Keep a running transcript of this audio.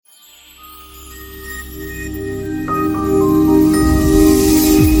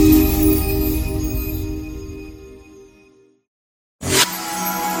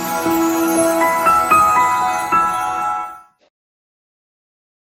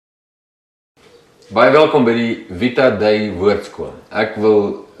Baie welkom by die Vita Dei Woordskool. Ek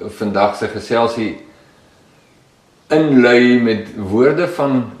wil vandag se geselsie inlei met woorde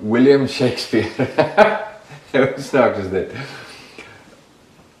van William Shakespeare. Hoe snaaks is dit?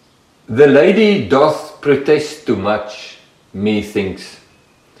 The lady doth protest too much, methinks,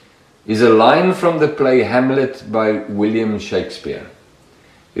 is a line from the play Hamlet by William Shakespeare.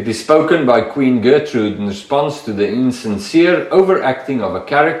 It is spoken by Queen Gertrude in response to the insincere overacting of a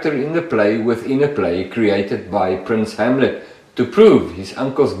character in the play within a play created by Prince Hamlet to prove his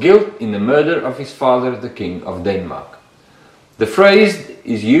uncle's guilt in the murder of his father, the King of Denmark. The phrase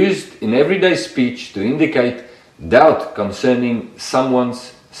is used in everyday speech to indicate doubt concerning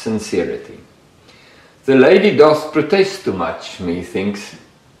someone's sincerity. The lady doth protest too much, methinks,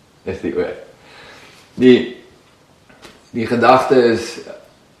 is die oor. Die gedagte is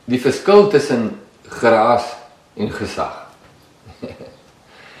die verskil tussen geraas en gesag.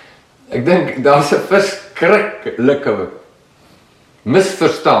 Ek dink daar's 'n verskriklike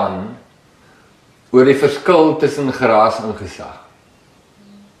misverstaan oor die verskil tussen geraas en gesag.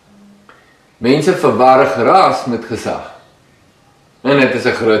 Mense verwar geraas met gesag. En dit is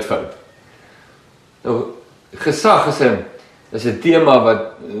 'n groot fout. Nou, gesag is 'n tema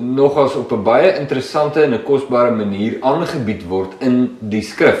wat nogals op 'n baie interessante en 'n kosbare manier aangebied word in die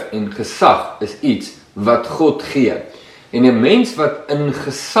skrif. En gesag is iets wat God gee. En 'n mens wat in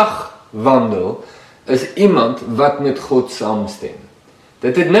gesag wandel, is iemand wat met God saamstem.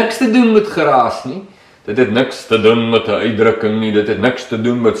 Dit het niks te doen met geraas nie. Dit het niks te doen met 'n uitdrukking nie. Dit het niks te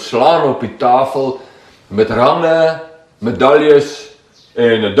doen met slaan op die tafel, met range, medaljes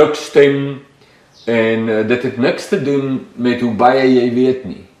en 'n dik stem. En dit het niks te doen met hoe baie jy weet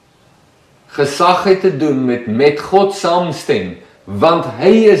nie. Gesag het te doen met God saamstem, want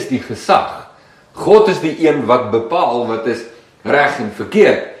hy is die gesag. God is die een wat bepaal wat is reg en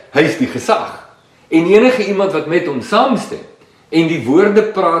verkeerd. Hy is die gesag. En enige iemand wat met hom saamstem en die woorde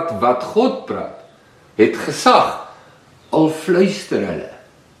praat wat God praat, het gesag, al fluister hulle.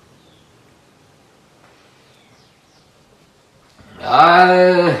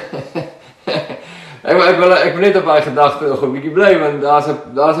 Ek wil net op daai gedagte nog 'n bietjie bly, want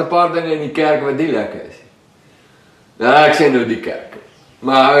daar's 'n paar dinge in die kerk wat nie lekker is. Nou, ek sê nou die kerk.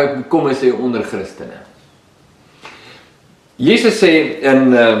 Maar kom ons sê onder Christene. Jesus sê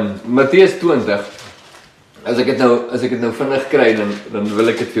in Matteus 20, as ek dit nou vinnig kry, dan wil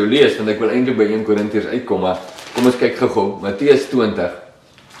ek dit vir jou lees, want ek wil eintlik by 1 Korintiërs uitkom, maar kom ons kyk gou-gou. Matteus 20,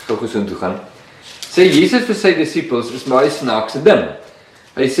 gou so intoe gaan. Sê Jesus vir sy disippels is baie snaakse ding.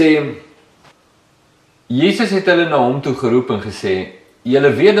 Hy sê, Jesus het hulle na hom toe geroep en gesê,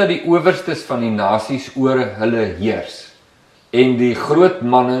 julle weet dat die owerstes van die nasies oor hulle heers, en die groot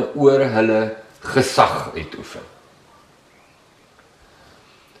manne oor hulle gesag uitoefen.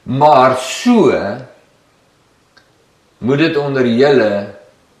 Maar so moet dit onder julle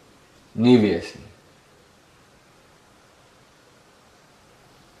nie wees nie.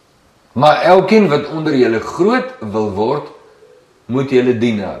 Maar elkeen wat onder julle groot wil word, moet julle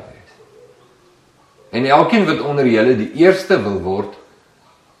dienaar wees. En elkeen wat onder julle die eerste wil word,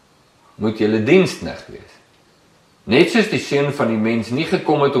 moet julle diensknegt wees. Net soos die seun van die mens nie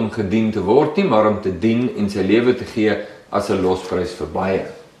gekom het om gedien te word nie, maar om te dien en sy lewe te gee as 'n losprys vir baie.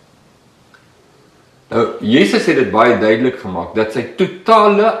 Nou, Jesus het dit baie duidelik gemaak, dat sy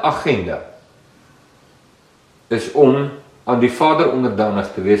totale agenda is om aan die Vader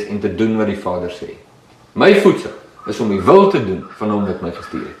onderdanig te wees en te doen wat die Vader sê. My voetsel is om die wil te doen van hom wat my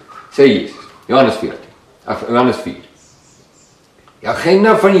gestuur het, sê Jesus. Johannes 4. Die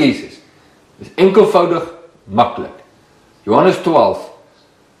agenda van Jesus is enkelvoudig maklik. Johannes 12.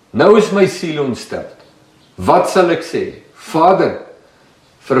 Nou is my siel ontsteld. Wat sal ek sê? Vader,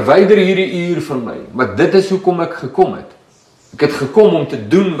 verwyder hierdie uur van my, maar dit is hoekom ek gekom het. Ek het gekom om te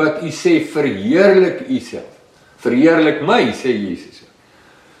doen wat u sê, verheerlik u self. Verheerlik my, sê Jesus.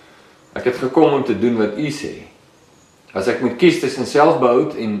 Ek het gekom om te doen wat u sê. As ek moet kies tussen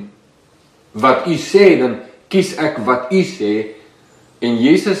selfbehoud en wat u sê, dan kies ek wat u sê, en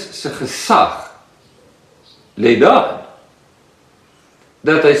Jesus se gesag lê daar.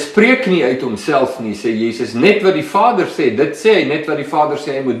 Dat hy spreek nie uit homself nie, sê Jesus, net wat die Vader sê, dit sê hy, net wat die Vader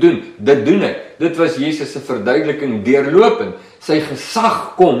sê hy moet doen, dit doen hy. Dit was Jesus se verduideliking deurlopend. Sy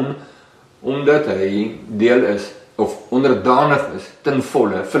gesag kom, omdat hy deel is, of onderdanig is, ten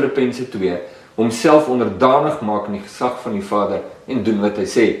volle, Filippense 2, homself onderdanig maak in die gesag van die Vader, en doen wat hy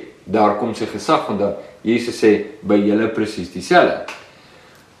sê. Daar kom sy gesag vandaan. Jesus sê, by julle presies dieselfde.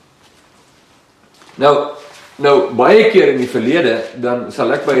 Nou, baie keer in die verlede, dan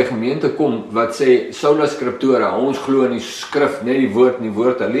sal ek by 'n gemeente kom, wat sê, sola scriptura, ons glo in die skrif, net die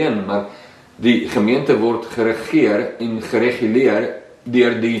woord alleen, maar Die gemeente word geregeer en gereguleer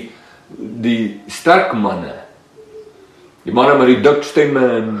deur die sterk manne. Die manne met die dik stemme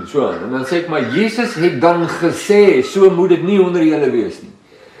en so aan. En dan sê ek, maar Jesus het dan gesê, so moet dit nie onder julle wees nie.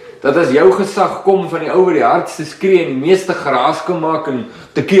 Dat as jou gesag kom van die ou wat die hardste skree en die meeste geraas kan maak en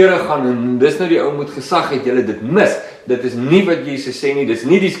te kere gaan en dis nou die ou met gesag het, julle dit mis. Dit is nie wat Jesus sê nie, dis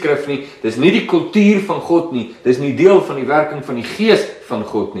nie die skrif nie, dis nie die kultuur van God nie, dis nie deel van die werking van die gees van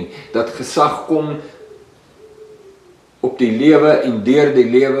God nie. Dat gesag kom op die lewe en deur die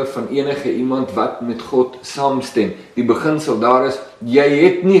lewe van enige iemand wat met God saamstem. Die beginsel daar is, jy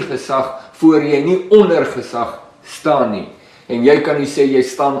het nie gesag voor jy nie onder gesag staan nie. En jy kan nie sê jy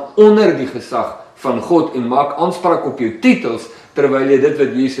staan onder die gesag van God en maak aanspraak op jou titels, terwyl jy dit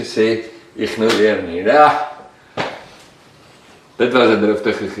wat Jesus sê, ignoreer nie. Ja. Dit was 'n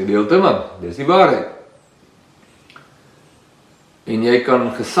driftige gedeelte, man. Dis die waarheid. En jy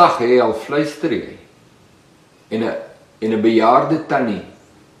kan gesag hê, al fluister jy. En 'n bejaarde tannie,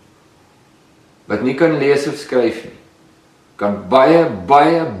 wat nie kan lees of skryf nie, kan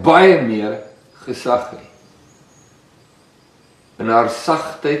baie meer gesag hê. In haar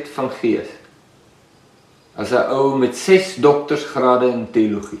sagtheid van gees, as 'n ou met 6 doktorsgrade in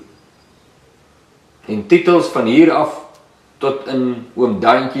teologie, en titels van hier af tot in oom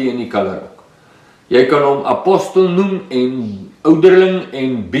Daantjie in die Kallerhoek. Jy kan hom apostel noem en ouderling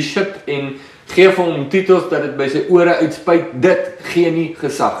en bishop en gee vir hom titels dat dit by sy ore uitspuit, dit gee nie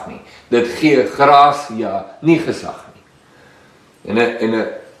gesag nie. Dit gee graas, ja, nie gesag nie.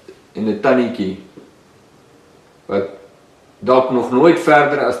 En 'n tannietjie wat dalk nog nooit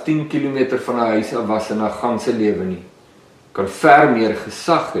verder as 10 km van haar huis af was in haar ganse lewe nie, kan ver meer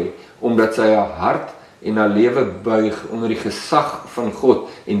gesag hê, omdat sy haar hart en haar lewe buig onder die gesag van God,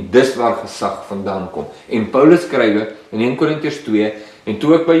 en dis waar gesag vandaan kom. En Paulus skrywe in 1 Korintiërs 2, en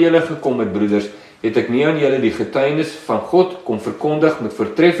toe ek by julle gekom het, broeders, het ek nie aan julle die getuienis van God kom verkondig met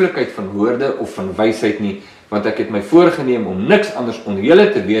voortreffelikheid van woorde of van wysheid nie, want ek het my voorgeneem om niks anders onder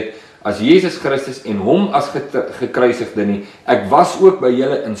julle te weet as Jesus Christus en hom as gekruisigde nie. Ek was ook by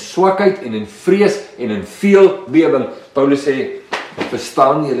julle in swakheid en in vrees en in veel bewing. Paulus sê,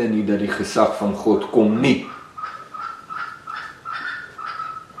 verstaan julle nie dat die gesag van God kom nie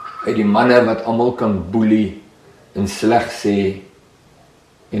uit die manne wat almal kan boelie en sleg sê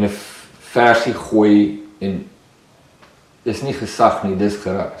en 'n versie gooi, en dis nie gesag nie, dis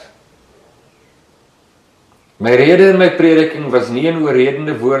geraas. My rede in my prediking was nie in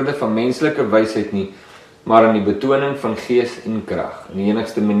oorredende woorde van menslike wysheid nie, maar in die betoning van gees en krag. En die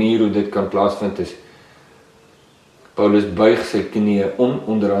enigste manier hoe dit kan plaasvind is, Paulus buig sy knieë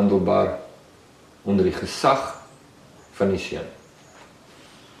ononderhandelbaar onder die gesag van die Seun.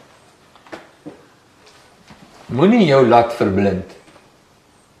 Moenie jou laat verblind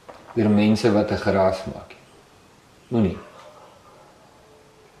deur mense wat 'n geraas maak. Moenie.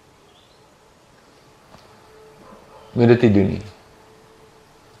 Moet dit nie doen nie.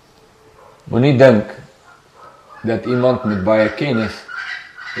 Moenie dink dat iemand met baie kennis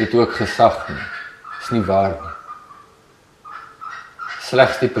het ook gesag nie. Dis nie waar nie.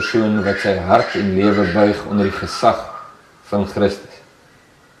 Slegs die persoon wat sy hart en lewe buig onder die gesag van Christus.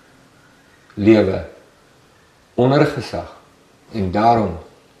 Lewe onder gesag en daarom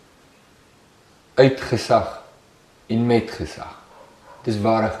uit gesag en met gesag. Dis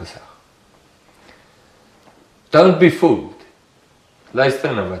ware gesag. Don't be fooled.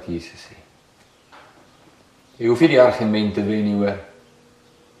 Luister na wat Jesus sê. Jy hoef nie die argument te wen nie, hoor.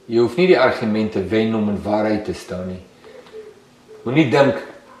 Jy hoef nie die argument te wen om in waarheid te staan nie. Moenie dink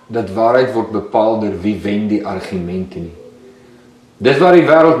dat waarheid word bepaal deur wie wen die argumente nie. Dis waar die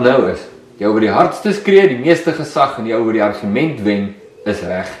wêreld nou is. Jy oor die hardste skree, die meeste gesag, en jy oor die argument wen, is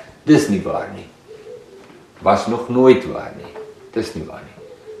reg. Dis nie waar nie. Was nog nooit waar nie. Dis nie waar nie.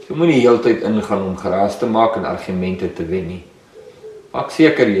 Jy moenie heeltyd ingaan om geraas te maak en argumente te wen nie. Maak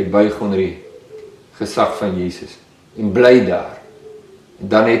seker jy buig onder die gesag van Jesus en bly daar. En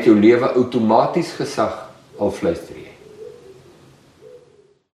dan het jou lewe outomaties gesag, al fluister jy.